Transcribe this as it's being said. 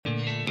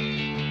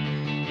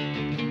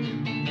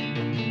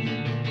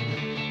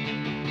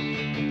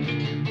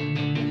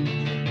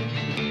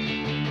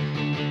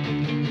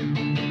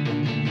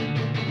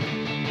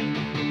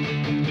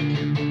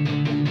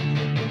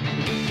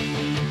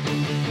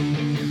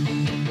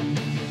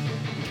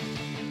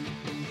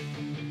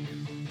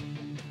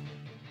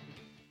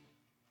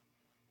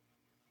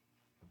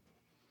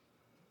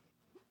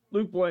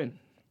Luke Blaine,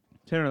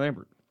 Tanner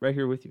Lambert, right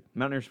here with you,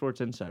 Mountaineer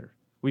Sports Insider.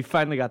 We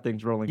finally got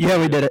things rolling. Yeah,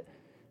 we did it.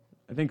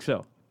 I think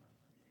so.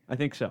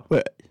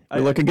 We're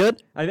looking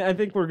good? I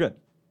think we're good.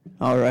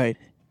 All right.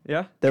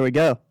 Yeah? There we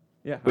go.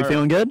 Yeah. We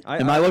feeling good?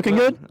 Am I looking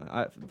good?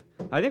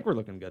 I think we're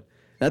looking good.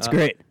 That's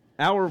great.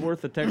 Hour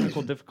worth of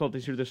technical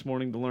difficulties here this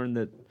morning to learn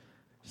that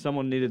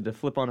someone needed to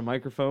flip on a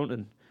microphone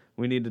and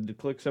we needed to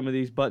click some of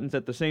these buttons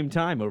at the same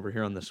time over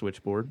here on the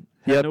switchboard.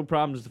 Had no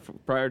problems the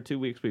prior 2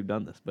 weeks we've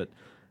done this, but,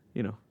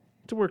 you know,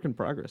 it's a work in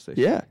progress.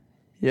 Yeah.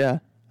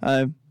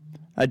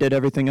 I did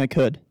everything I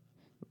could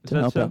to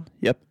help out.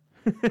 Yep.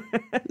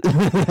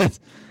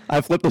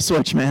 I flipped the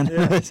switch, man.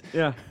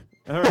 Yeah.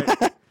 All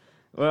right.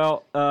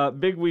 Well,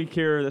 big week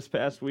here this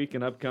past week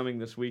and upcoming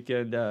this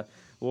weekend.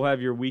 We'll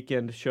have your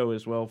weekend show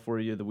as well for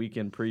you, the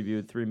weekend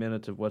preview, 3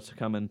 minutes of what's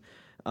coming,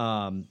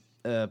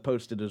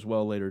 posted as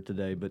well later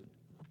today. But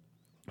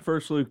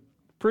first, Luke,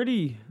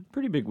 pretty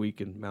big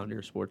week in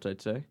Mountaineer sports,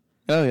 I'd say.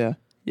 Oh, yeah.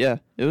 Yeah,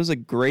 it was a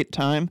great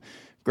time.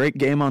 Great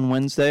game on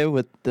Wednesday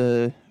with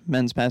the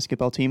men's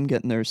basketball team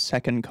getting their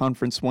second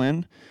conference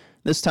win,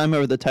 this time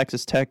over the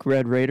Texas Tech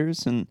Red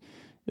Raiders, and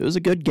it was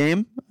a good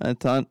game. I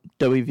thought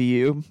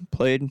WVU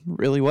played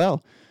really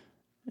well.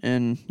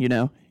 And, you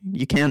know,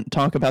 you can't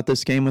talk about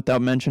this game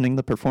without mentioning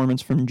the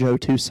performance from Joe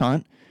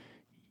Toussaint.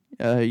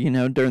 After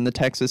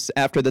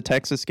the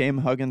Texas game,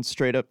 Huggins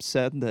straight up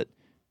said that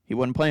he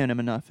wasn't playing him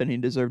enough and he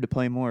deserved to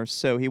play more.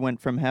 So he went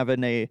from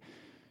having a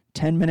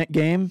 10-minute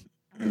game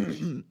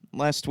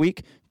last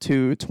week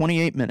to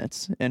 28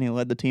 minutes, and he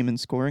led the team in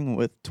scoring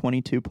with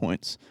 22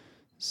 points.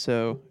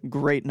 So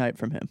great night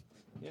from him.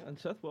 Yeah, and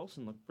Seth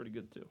Wilson looked pretty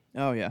good too.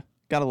 Oh, yeah.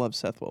 Gotta love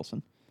Seth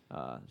Wilson.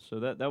 So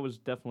that was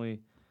definitely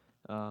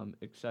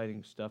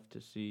exciting stuff to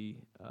see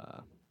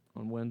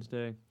on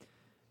Wednesday.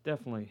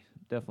 Definitely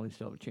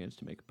still have a chance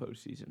to make a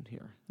postseason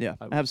here. Yeah,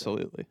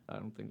 absolutely. I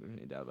don't think there's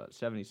any doubt about it.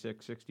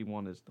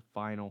 76-61 is the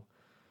final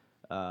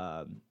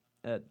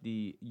at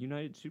the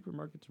United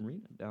Supermarkets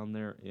Arena down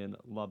there in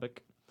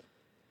Lubbock.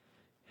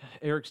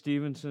 Eric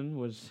Stevenson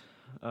was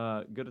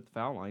good at the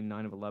foul line,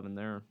 9 of 11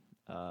 there.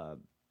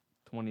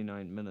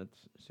 29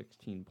 minutes,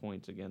 16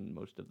 points. Again,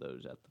 most of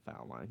those at the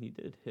foul line. He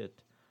did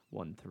hit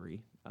 1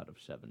 3 out of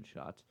 7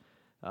 shots.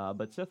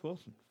 But Seth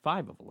Wilson,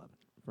 5 of 11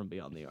 from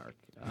beyond the arc.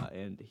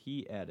 And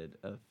he added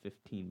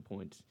 15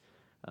 points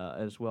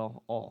as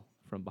well, all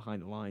from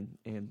behind the line.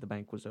 And the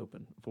bank was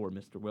open for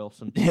Mr.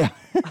 Wilson. Yeah.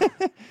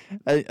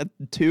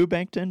 2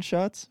 banked-in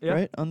shots,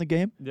 right, on the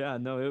game? Yeah,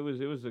 no, it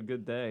was a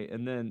good day.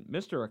 And then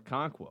Mr.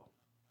 Okonkwo.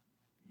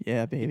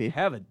 Yeah, baby.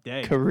 Have a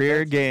day.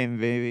 Career game,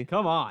 baby.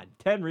 Come on.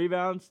 10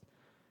 rebounds,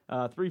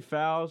 3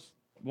 fouls,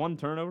 1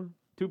 turnover,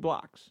 2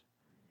 blocks.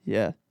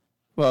 Yeah.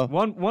 Well,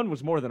 one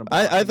was more than a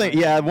block. I think,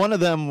 one of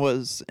them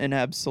was an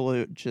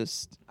absolute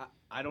just...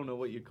 I don't know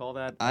what you call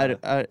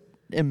that.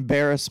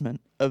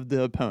 Embarrassment of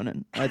the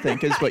opponent, I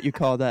think, is what you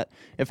call that.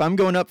 If I'm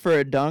going up for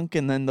a dunk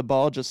and then the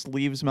ball just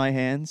leaves my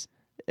hands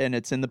and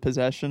it's in the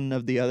possession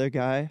of the other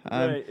guy,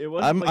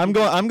 I'm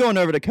going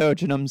over to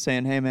coach and I'm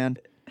saying, hey, man,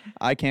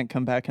 I can't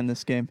come back in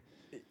this game.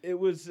 It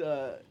was,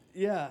 it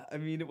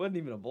wasn't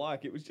even a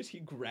block. It was just he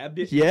grabbed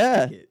it.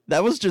 Yeah, and took it.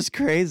 That was just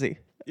crazy.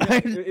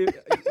 Yeah,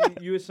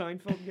 you a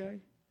Seinfeld guy?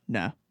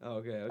 No. Oh,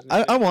 okay.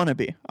 I want to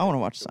be. I want to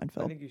watch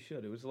Seinfeld. I think you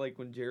should. It was like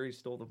when Jerry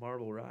stole the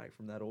marble rye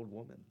from that old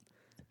woman.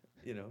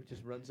 You know,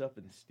 just runs up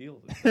and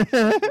steals it.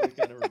 That's what it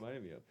kind of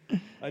reminded me of.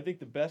 I think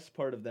the best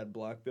part of that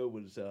block, though,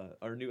 was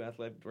our new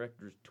athletic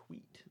director's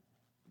tweet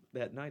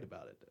that night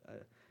about it.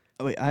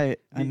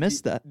 I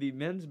missed that. The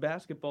men's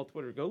basketball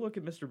Twitter. Go look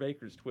at Mr.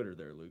 Baker's Twitter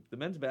there, Luke. The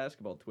men's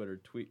basketball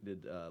Twitter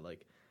tweeted,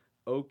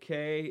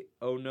 okay,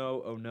 oh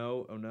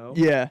no.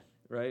 Yeah.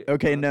 Right?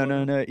 Okay,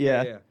 no,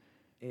 yeah.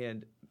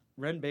 And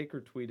Ren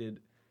Baker tweeted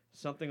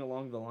something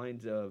along the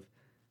lines of,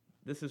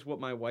 this is what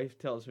my wife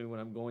tells me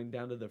when I'm going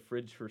down to the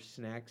fridge for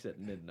snacks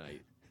at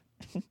midnight.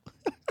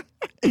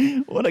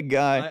 What a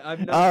guy.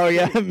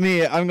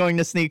 Me. I'm going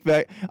to sneak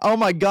back. Oh,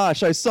 my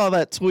gosh, I saw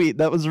that tweet.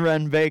 That was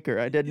Ren Baker.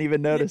 I didn't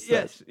even notice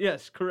that.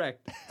 Yes,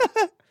 correct.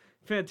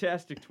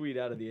 Fantastic tweet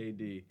out of the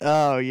AD.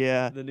 Oh,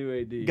 yeah. The new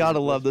AD. Gotta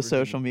love the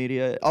social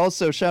media.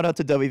 Also, shout out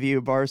to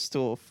WVU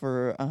Barstool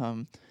for,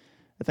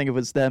 I think it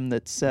was them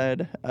that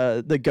said,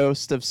 the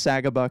ghost of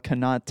Sagaba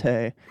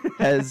Kanate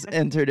has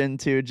entered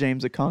into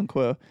James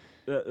Okonkwo.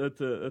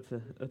 That's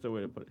a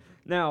way to put it.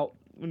 Now,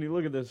 when you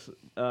look at this,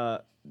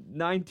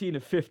 19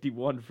 of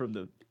 51 from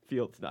the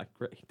field's not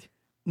great.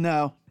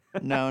 No,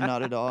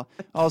 not at all.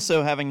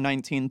 Also, having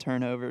 19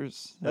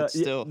 turnovers, that's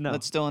still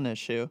an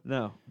issue.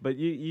 No, but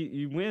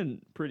you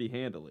win pretty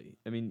handily.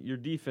 I mean, your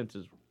defense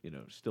is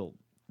still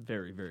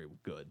very, very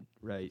good,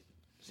 right?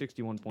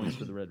 61 points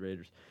for the Red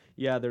Raiders.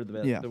 Yeah, they're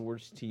the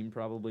worst team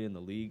probably in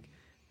the league,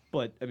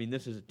 but I mean,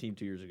 this is a team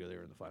 2 years ago they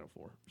were in the Final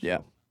Four. So. Yeah.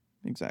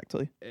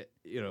 Exactly.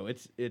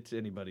 It's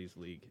anybody's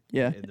league.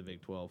 Yeah. In the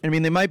Big 12. I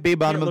mean, they might be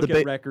bottom of the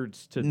Big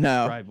records to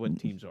describe what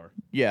teams are.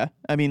 Yeah.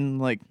 I mean,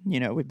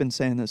 we've been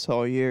saying this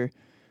all year.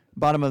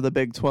 Bottom of the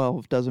Big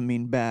 12 doesn't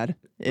mean bad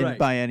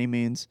by any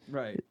means.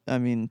 Right. I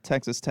mean,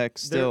 Texas Tech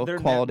still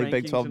quality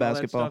Big 12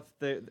 basketball.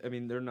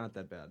 They're not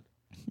that bad.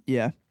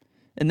 Yeah.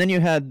 And then you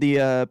had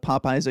the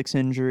Pop Isaacs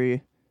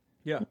injury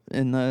Yeah.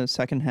 in the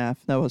second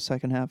half. That was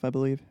second half, I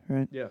believe,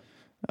 right? Yeah.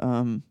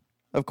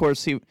 Of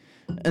course,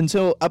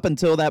 up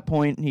until that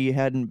point, he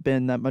hadn't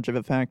been that much of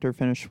a factor.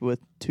 Finished with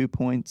 2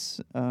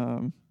 points,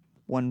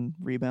 1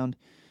 rebound.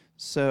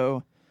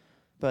 So,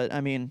 but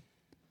I mean,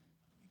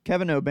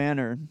 Kevin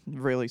O'Banner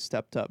really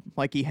stepped up,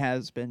 like he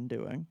has been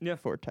doing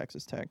for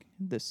Texas Tech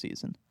this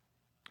season.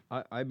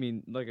 I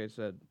mean, like I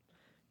said,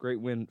 great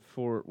win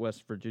for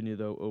West Virginia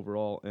though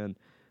overall, and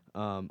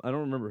I don't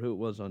remember who it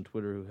was on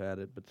Twitter who had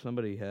it, but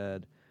somebody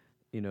had,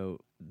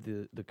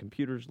 the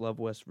computers love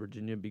West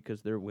Virginia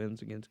because their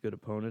wins against good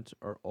opponents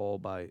are all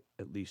by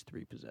at least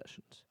 3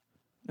 possessions.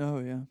 Oh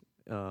yeah.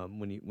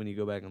 When you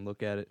go back and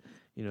look at it,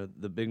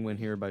 the big win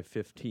here by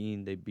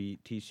 15, they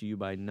beat TCU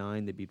by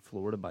 9, they beat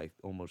Florida by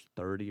almost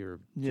 30 or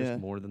just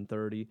more than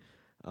 30.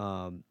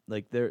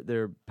 Like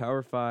their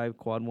Power 5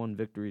 Quad 1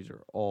 victories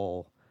are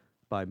all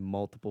by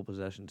multiple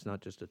possessions,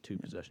 not just a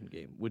 2-possession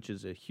game, which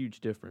is a huge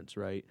difference,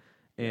 right?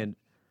 And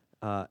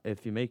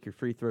if you make your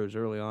free throws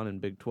early on in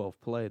Big 12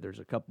 play, there's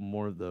a couple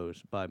more of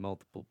those by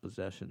multiple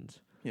possessions.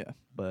 Yeah.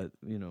 But,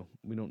 we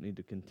don't need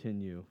to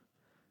continue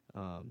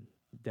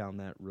down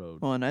that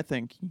road. Well, and I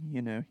think,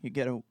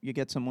 you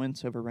get some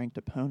wins over ranked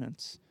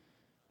opponents.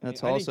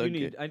 That's I also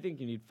think I think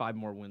you need 5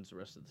 more wins the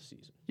rest of the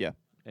season. Yeah.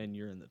 And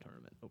you're in the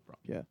tournament, no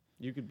problem. Yeah.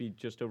 You could be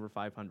just over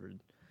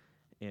 500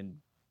 and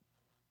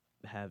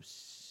have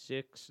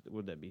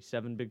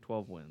 7 Big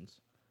 12 wins.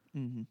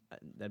 Mm-hmm.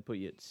 That'd put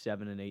you at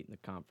 7 and 8 in the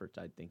conference.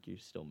 I think you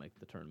still make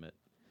the tournament.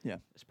 Yeah.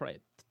 It's probably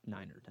a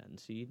 9 or 10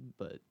 seed,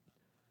 but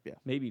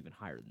maybe even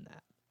higher than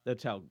that.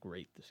 That's how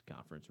great this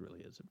conference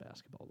really is at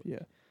basketball.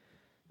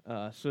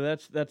 Yeah. So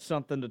that's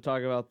something to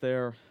talk about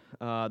there.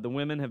 The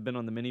women have been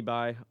on the mini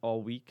bye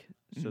all week,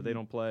 so they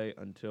don't play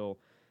until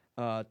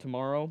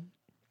tomorrow.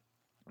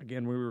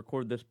 Again, we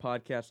record this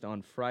podcast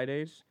on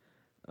Fridays.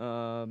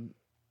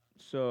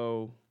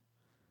 So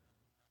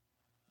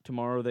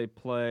tomorrow they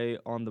play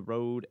on the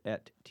road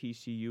at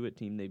TCU, a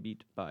team they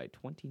beat by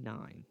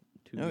 29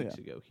 2 weeks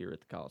ago here at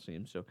the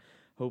Coliseum. So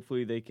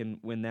hopefully they can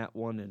win that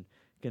one and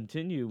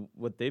continue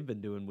what they've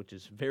been doing, which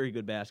is very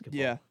good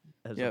basketball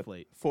as of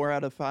late. 4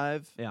 out of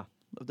 5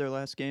 of their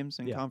last games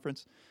in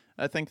conference.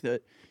 I think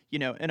that,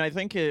 and I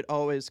think it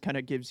always kind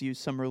of gives you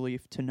some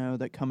relief to know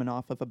that coming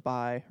off of a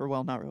bye, or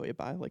well, not really a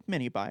bye, like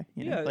mini bye.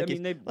 Like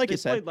they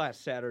played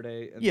last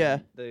Saturday, and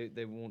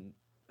they won't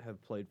have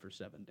played for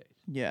 7 days.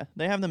 Yeah,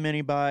 they have the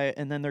mini bye,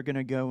 and then they're going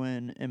to go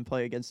in and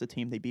play against the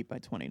team they beat by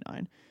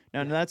 29.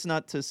 Now, that's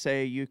not to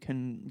say you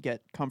can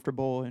get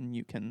comfortable and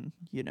you can,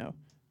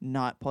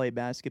 not play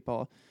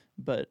basketball,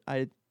 but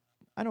I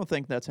don't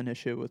think that's an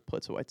issue with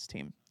Plitzowite's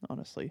team,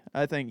 honestly.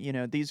 I think,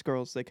 these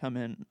girls, they come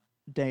in,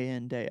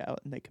 day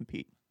out, and they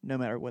compete no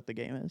matter what the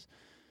game is.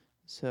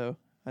 So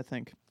I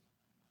think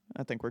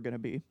we're going to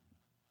be.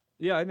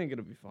 Yeah, I think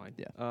it'll be fine.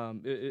 Yeah.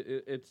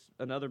 It's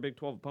another Big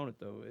 12 opponent,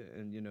 though,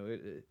 and,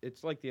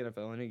 it's like the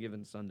NFL, any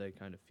given Sunday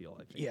kind of feel,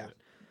 I think.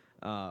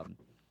 Yeah.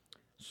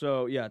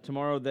 So,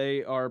 tomorrow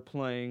they are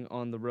playing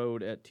on the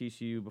road at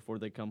TCU before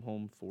they come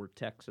home for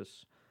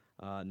Texas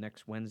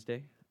next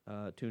Wednesday.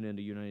 Tune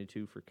into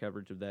U92 for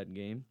coverage of that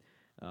game.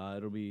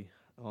 It'll be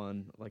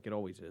on, like it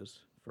always is,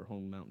 for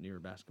home Mountaineer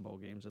basketball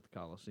games at the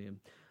Coliseum,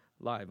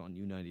 live on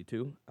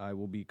U92. I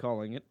will be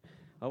calling it,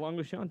 along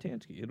with Sean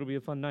Tansky. It'll be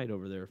a fun night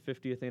over there.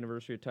 50th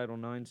anniversary of Title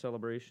IX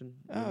celebration.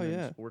 Oh,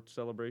 yeah. Sports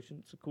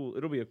celebration.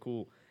 It'll be a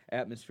cool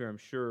atmosphere, I'm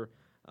sure.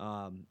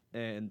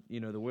 And,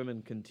 the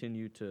women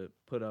continue to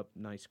put up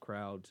nice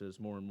crowds as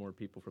more and more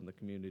people from the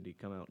community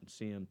come out and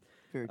see them.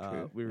 Very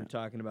true. We were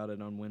talking about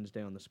it on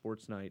Wednesday on the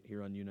sports night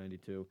here on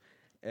U92.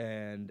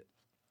 And,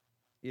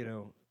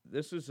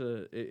 this is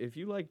if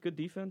you like good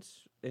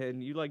defense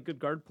and you like good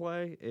guard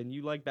play and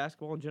you like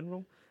basketball in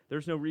general,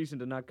 there's no reason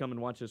to not come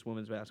and watch this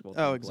women's basketball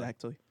team play.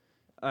 Exactly.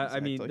 I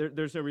mean,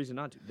 there's no reason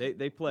not to.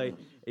 They play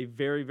a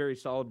very, very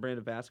solid brand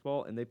of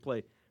basketball, and they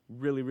play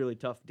really, really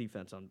tough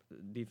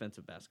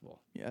defensive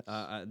basketball. Yes.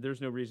 There's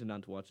no reason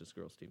not to watch this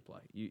girls' team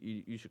play.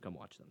 You should come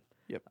watch them.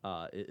 Yep.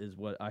 Is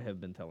what I have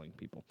been telling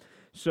people.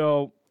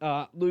 So,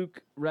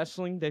 Luke,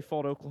 wrestling, they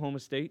fought Oklahoma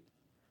State.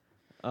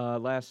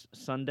 Last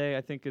Sunday,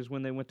 I think, is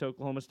when they went to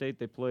Oklahoma State.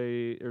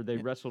 They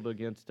wrestled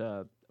against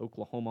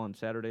Oklahoma on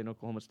Saturday and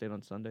Oklahoma State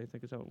on Sunday, I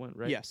think is how it went,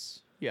 right? Yes.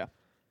 Yeah.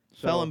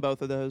 So, fell in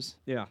both of those.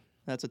 Yeah.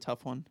 That's a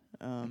tough one.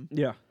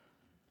 Yeah.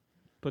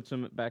 Puts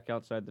them back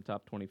outside the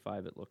top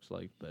 25, it looks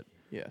like. But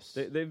yes,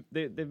 they've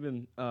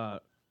been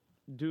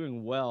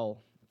doing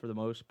well for the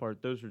most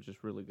part. Those are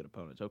just really good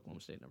opponents.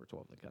 Oklahoma State, number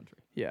 12 in the country.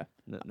 Yeah.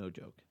 No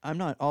joke. I'm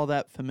not all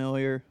that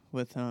familiar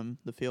with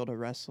the field of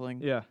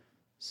wrestling. Yeah.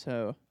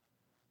 So.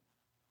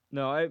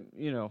 No,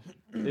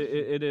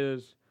 it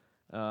is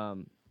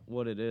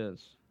what it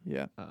is.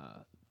 Yeah.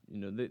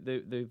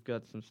 They've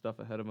got some stuff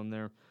ahead of them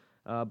there.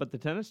 But the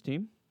tennis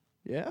team.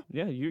 Yeah.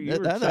 Yeah, you were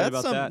excited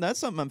about that. That's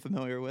something I'm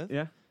familiar with.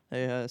 Yeah.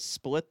 They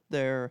split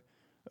their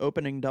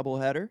opening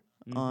doubleheader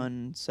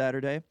on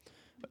Saturday.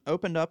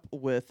 Opened up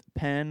with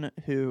Penn,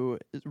 who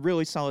is a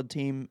really solid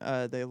team.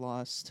 They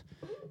lost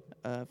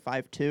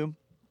 5-2.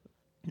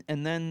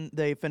 And then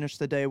they finished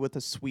the day with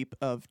a sweep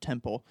of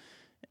Temple.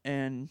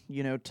 And,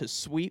 to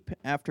sweep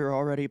after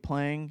already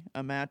playing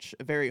a match,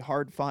 a very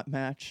hard-fought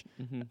match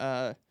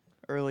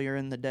earlier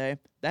in the day,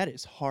 that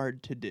is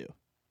hard to do.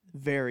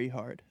 Very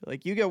hard.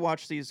 Like, you go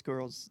watch these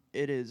girls,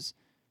 it is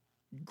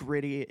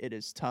gritty, it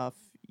is tough,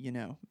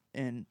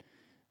 and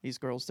these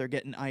girls, they're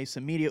getting ice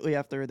immediately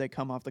after they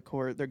come off the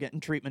court. They're getting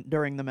treatment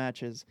during the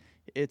matches.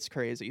 It's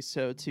crazy.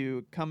 So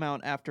to come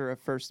out after a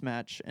first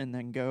match and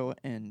then go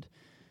and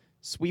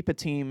sweep a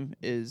team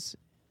is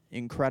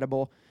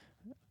incredible.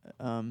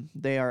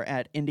 They are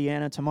at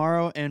Indiana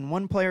tomorrow. And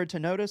one player to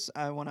notice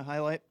I want to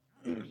highlight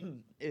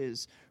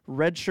is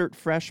redshirt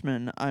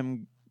freshman.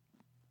 I'm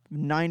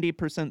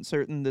 90%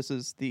 certain this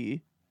is the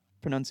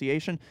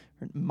pronunciation.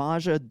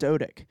 Maja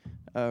Dodic,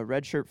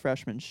 redshirt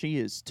freshman. She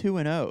is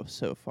 2-0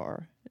 so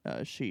far.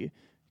 She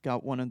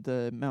got one of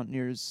the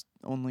Mountaineers'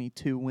 only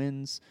 2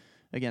 wins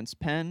against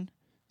Penn.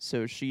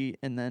 So she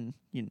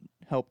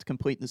helped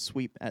complete the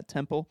sweep at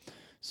Temple.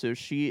 So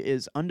she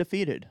is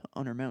undefeated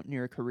on her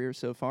Mountaineer career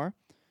so far.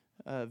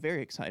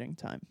 Very exciting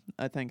time.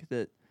 I think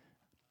that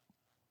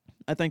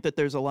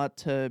there's a lot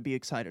to be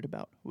excited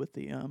about with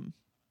the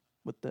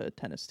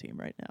tennis team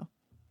right now.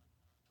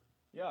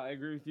 Yeah, I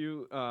agree with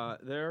you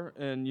there.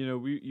 And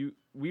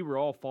we were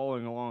all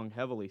following along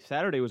heavily.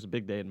 Saturday was a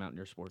big day in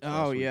Mountaineer sports. Oh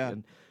last week. yeah.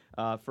 And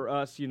for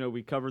us,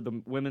 we covered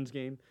the women's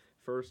game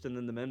first, and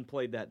then the men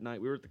played that night.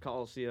 We were at the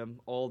Coliseum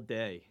all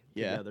day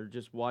together,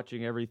 just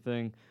watching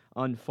everything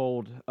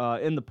unfold.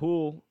 In the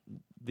pool,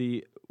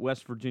 the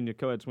West Virginia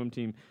co-ed swim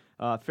team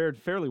fared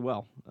fairly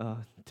well.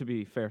 To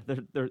be fair,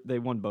 they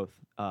won both,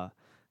 or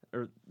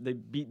they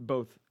beat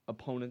both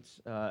opponents.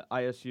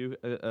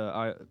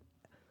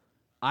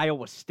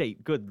 Iowa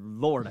State. Good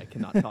Lord, I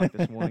cannot talk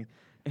this morning.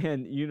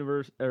 And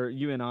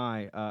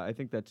UNI. I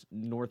think that's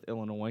North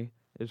Illinois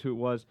is who it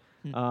was.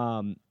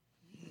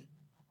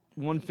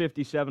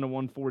 157 to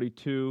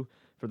 142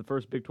 for the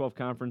first Big 12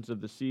 conference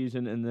of the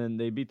season, and then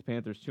they beat the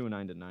Panthers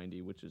 209 to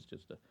 90, which is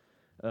just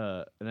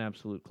an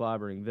absolute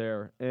clobbering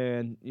there.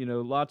 And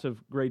lots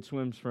of great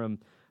swims from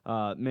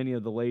many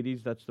of the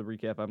ladies. That's the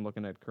recap I'm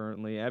looking at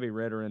currently. Abby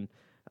Redderin,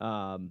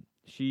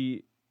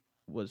 she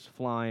was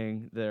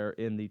flying there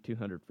in the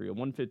 200 free,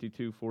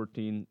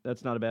 152.14.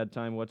 That's not a bad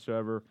time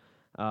whatsoever.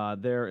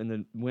 There in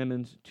the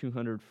women's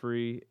 200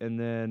 free, and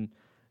then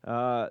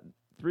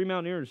 3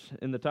 Mountaineers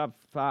in the top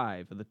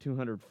 5 of the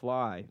 200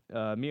 fly.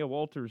 Mia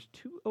Walters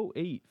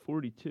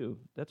 208.42.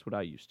 That's what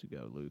I used to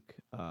go, Luke.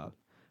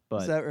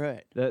 But is that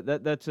right?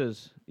 That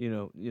says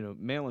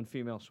male and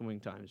female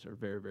swimming times are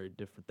very, very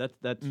different.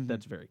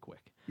 That's very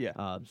quick.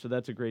 Yeah. So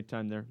that's a great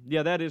time there.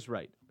 Yeah, that is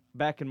right.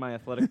 Back in my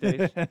athletic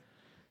days.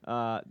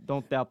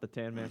 Don't doubt the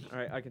tan man. All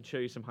right, I can show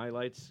you some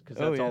highlights because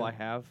that's all I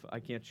have. I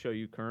can't show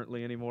you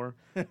currently anymore.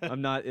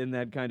 I'm not in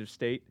that kind of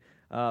state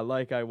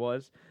like I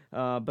was.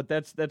 But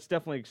that's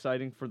definitely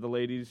exciting for the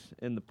ladies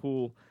in the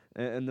pool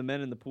and the men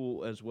in the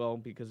pool as well,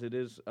 because it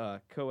is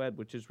co-ed,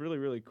 which is really,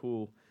 really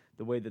cool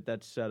the way that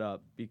that's set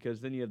up,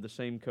 because then you have the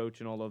same coach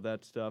and all of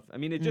that stuff. I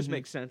mean, it just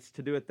makes sense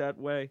to do it that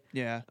way.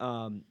 Yeah.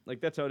 Like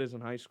that's how it is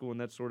in high school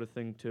and that sort of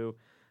thing too.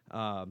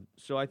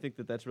 So I think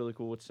that that's really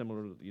cool. It's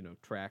similar to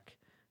track.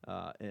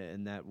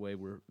 In that way,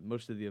 where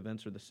most of the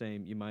events are the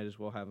same, you might as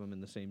well have them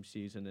in the same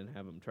season and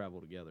have them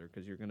travel together,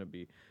 because you're going to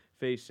be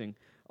facing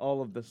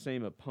all of the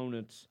same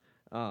opponents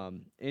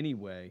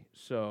anyway.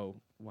 So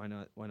why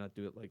not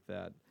do it like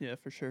that? Yeah,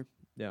 for sure.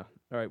 Yeah.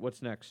 All right.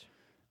 What's next?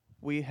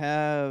 We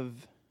have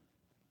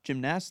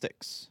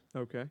gymnastics.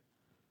 Okay.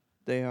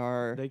 They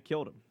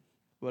killed him.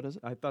 What is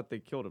it? I thought they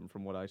killed him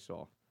from what I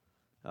saw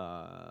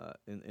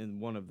in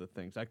one of the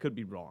things. I could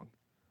be wrong.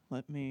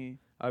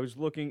 I was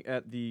looking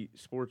at the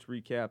sports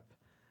recap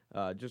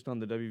just on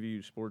the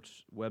WVU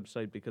Sports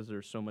website, because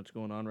there's so much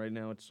going on right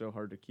now. It's so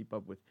hard to keep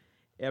up with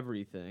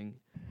everything.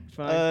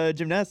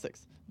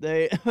 Gymnastics.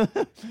 They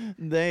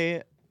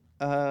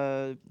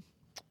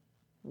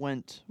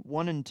went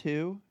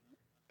 1-2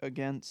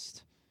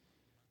 against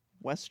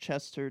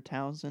Westchester,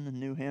 Towson, and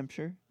New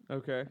Hampshire.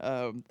 Okay.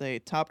 They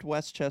topped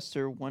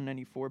Westchester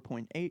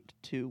 194.8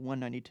 to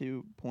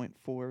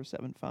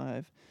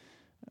 192.475.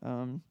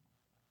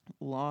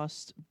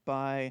 Lost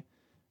by,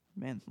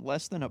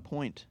 less than a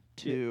point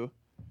to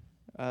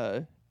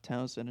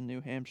Towson and New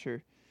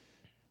Hampshire.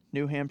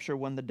 New Hampshire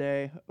won the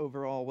day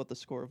overall with a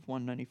score of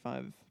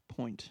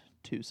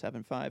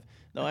 195.275.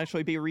 They'll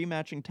actually be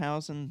rematching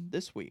Towson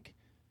this week.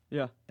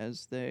 Yeah.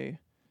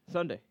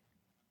 Sunday.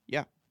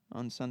 Yeah,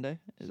 on Sunday.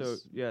 So,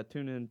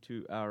 tune in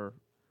to our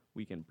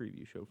weekend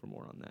preview show for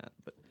more on that.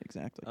 But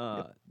exactly.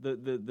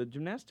 The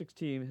gymnastics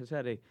team has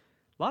had a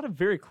lot of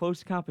very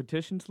close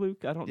competitions,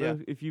 Luke. I don't know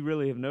if you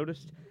really have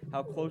noticed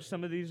how close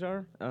some of these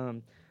are.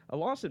 A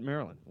loss at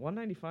Maryland,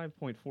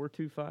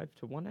 195.425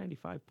 to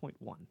 195.1.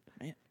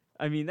 Man.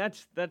 I mean,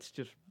 that's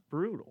just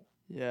brutal.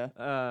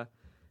 Yeah.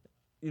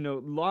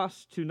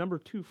 Loss to number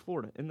 2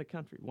 Florida in the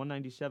country,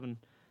 197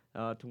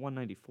 to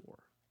 194.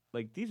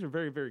 Like, these are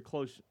very, very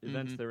close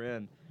events they're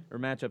in, or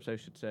matchups, I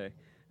should say,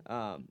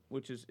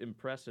 which is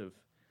impressive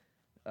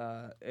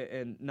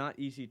and not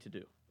easy to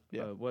do.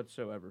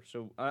 whatsoever.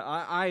 So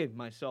I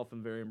myself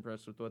am very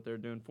impressed with what they're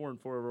doing. 4-4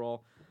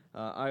 overall.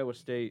 Iowa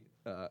State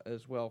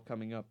as well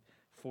coming up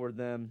for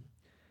them.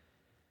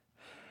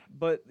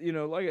 But,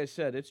 like I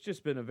said, it's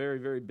just been a very,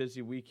 very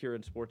busy week here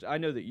in sports. I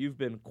know that you've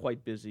been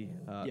quite busy,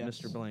 Yes.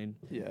 Mr. Blaine.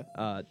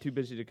 Yeah. Too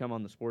busy to come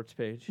on the sports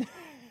page.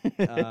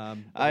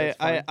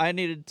 I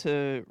needed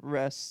to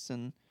rest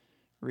and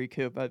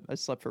recoup. I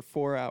slept for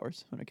 4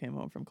 hours when I came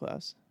home from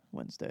class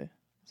Wednesday.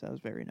 So that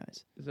was very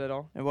nice. Is that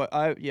all?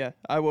 And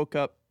I woke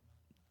up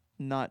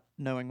not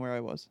knowing where I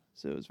was.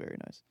 So it was very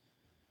nice.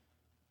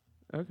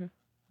 Okay.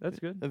 That's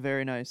good. A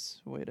very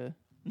nice way to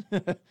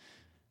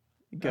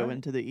go right.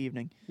 into the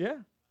evening. Yeah,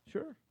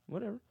 sure.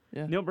 Whatever.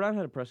 Yeah. Neil Brown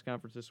had a press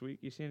conference this week.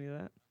 You see any of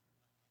that?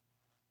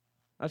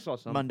 I saw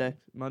some. Monday.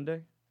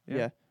 Monday?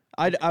 Yeah.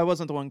 I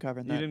wasn't the one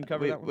covering that. You didn't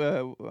cover that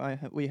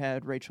one? We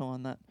had Rachel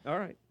on that. All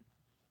right.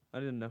 I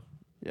didn't know.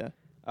 Yeah.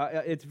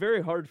 It's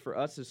very hard for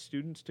us as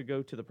students to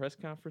go to the press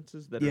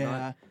conferences that are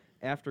not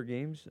after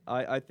games.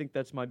 I think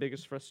that's my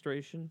biggest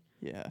frustration.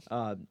 Yeah.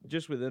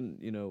 Just within,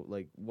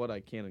 like what I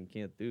can and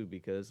can't do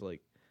because,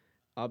 like,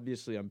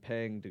 obviously I'm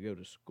paying to go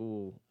to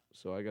school,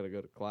 so I got to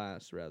go to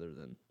class rather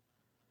than,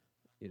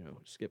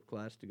 skip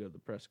class to go to the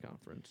press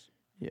conference.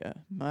 Yeah.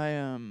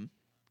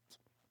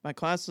 My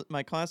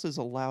classes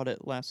allowed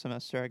it last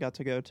semester. I got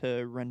to go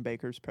to Ren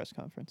Baker's press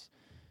conference.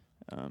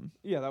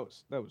 Yeah, that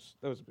was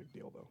a big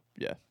deal though.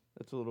 Yeah.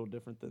 That's a little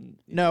different than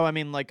No, I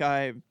mean my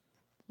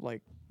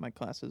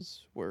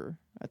classes were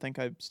I think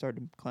I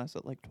started class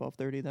at like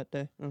 12:30 that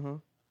day. Uh-huh.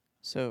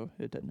 So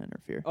it didn't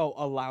interfere. Oh,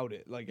 allowed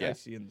it. Like Yeah. I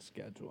see in the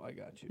schedule. I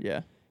got you.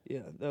 Yeah.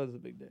 Yeah, that was a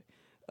big day.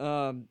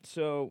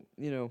 So,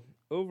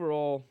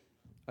 overall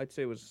I'd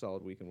say it was a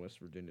solid week in West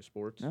Virginia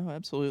sports. No,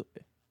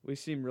 absolutely. We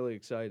seem really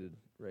excited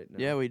right now.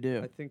 Yeah, we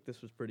do. I think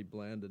this was pretty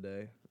bland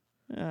today.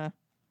 Yeah.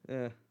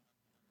 Yeah.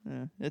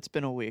 It's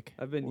been a week.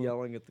 I've been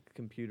yelling at the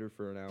computer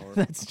for an hour.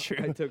 That's true.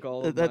 I took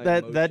all of that my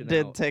that emotion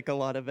did out. take a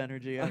lot of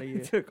energy out of I you.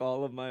 took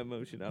all of my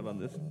emotion out on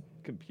this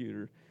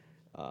computer,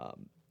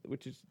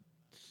 which is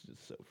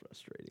just so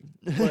frustrating.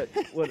 But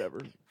whatever.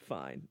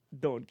 Fine.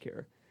 Don't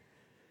care.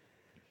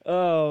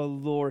 Oh,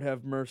 Lord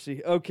have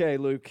mercy. Okay,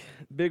 Luke.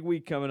 Big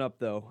week coming up,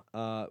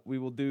 though. We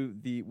will do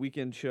the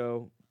weekend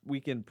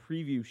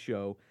preview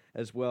show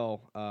as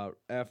well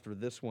after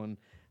this one.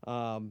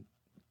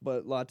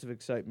 But lots of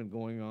excitement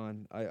going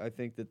on. I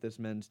think that this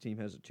men's team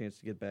has a chance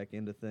to get back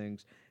into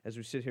things. As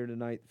we sit here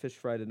tonight, Fish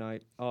Fry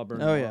tonight, Auburn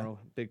tomorrow,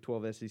 Big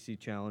 12 SEC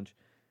Challenge.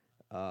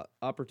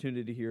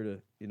 Opportunity here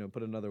to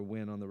put another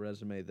win on the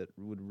resume that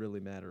would really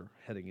matter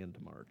heading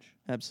into March.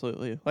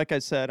 Absolutely. Like I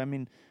said, I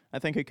mean, I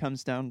think it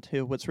comes down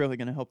to what's really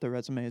going to help the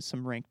resume is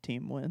some ranked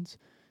team wins,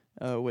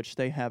 which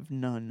they have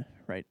none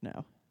right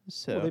now.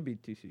 So Well, they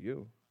beat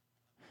TCU.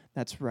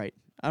 That's right.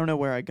 I don't know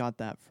where I got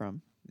that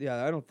from.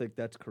 Yeah, I don't think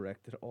that's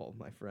correct at all,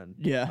 my friend.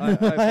 Yeah,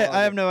 I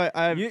have no.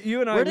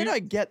 You and I. Where did I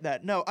get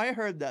that? No, I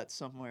heard that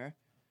somewhere.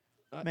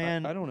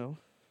 Man, I don't know.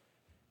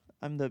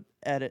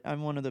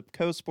 I'm one of the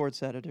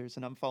co-sports editors,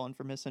 and I'm falling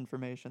for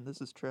misinformation.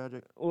 This is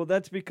tragic. Well,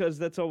 that's because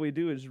that's all we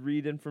do is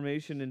read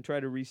information and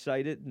try to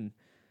recite it, and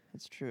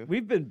it's true.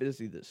 We've been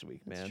busy this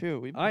week, man. It's true.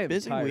 We've been I am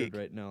busy tired week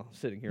right now,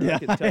 sitting here. I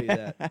can tell you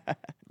that.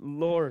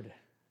 Lord,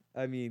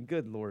 I mean,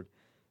 good Lord,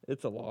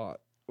 it's a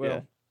lot.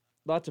 Well,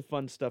 lots of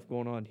fun stuff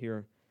going on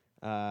here.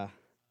 Got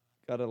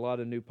a lot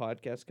of new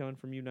podcasts coming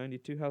from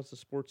U92. How's the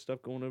sports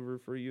stuff going over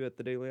for you at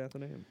the Daily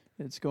Athenaeum?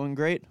 It's going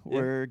great. Yeah.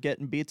 We're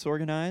getting beats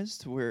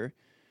organized. We're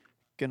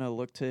going to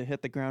look to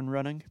hit the ground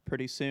running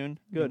pretty soon.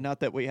 Good. Not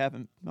that we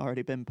haven't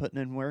already been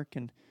putting in work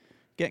and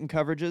getting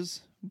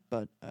coverages,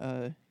 but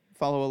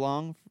follow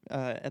along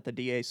at the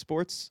DA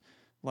Sports.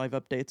 Live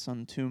updates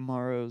on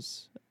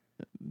tomorrow's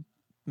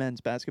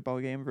men's basketball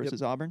game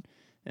versus Auburn.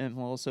 And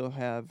we'll also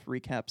have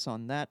recaps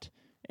on that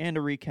and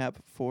a recap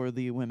for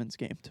the women's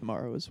game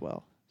tomorrow as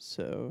well.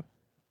 So,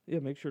 yeah,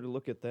 make sure to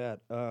look at that.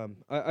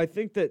 I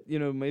think that,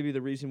 maybe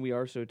the reason we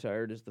are so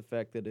tired is the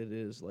fact that it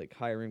is like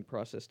hiring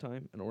process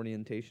time and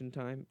orientation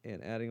time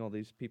and adding all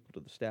these people to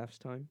the staff's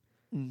time.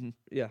 mm-hmm.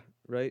 Yeah,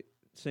 right?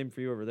 Same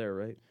for you over there,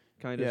 right?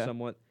 Kind of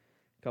somewhat.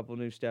 A couple of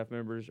new staff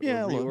members.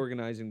 Yeah, or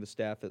reorganizing the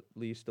staff at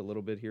least a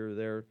little bit here or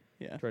there.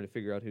 Yeah. Trying to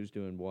figure out who's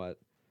doing what.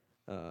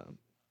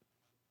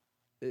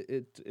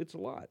 It's a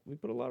lot. We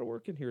put a lot of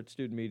work in here at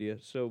Student Media,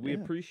 so we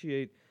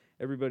appreciate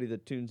everybody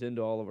that tunes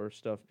into all of our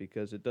stuff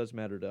because it does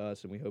matter to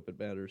us, and we hope it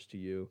matters to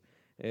you.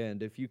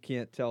 And if you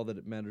can't tell that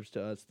it matters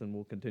to us, then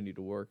we'll continue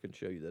to work and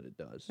show you that it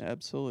does.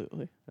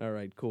 Absolutely. All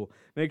right, cool.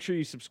 Make sure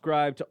you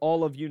subscribe to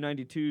all of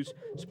U92's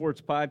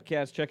sports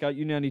podcasts. Check out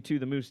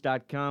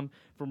U92themoose.com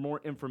for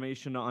more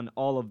information on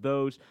all of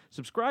those.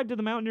 Subscribe to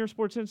the Mountaineer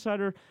Sports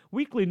Insider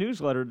weekly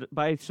newsletter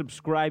by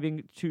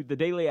subscribing to the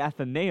Daily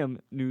Athenaeum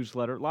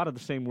newsletter. A lot of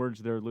the same words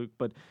there, Luke,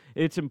 but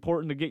it's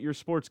important to get your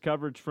sports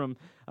coverage from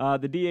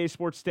the DA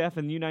sports staff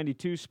and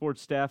U92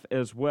 sports staff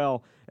as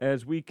well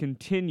as we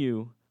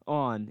continue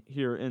on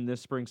here in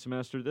this spring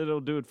semester. That'll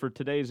do it for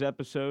today's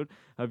episode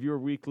of your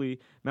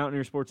weekly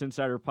Mountaineer Sports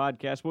Insider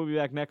podcast. We'll be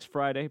back next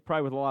Friday,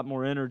 probably with a lot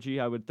more energy,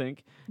 I would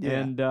think. Yeah.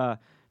 And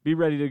be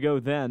ready to go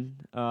then.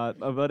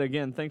 But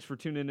again, thanks for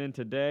tuning in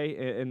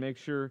today, and make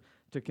sure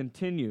to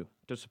continue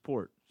to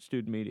support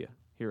student media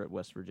here at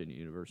West Virginia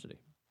University.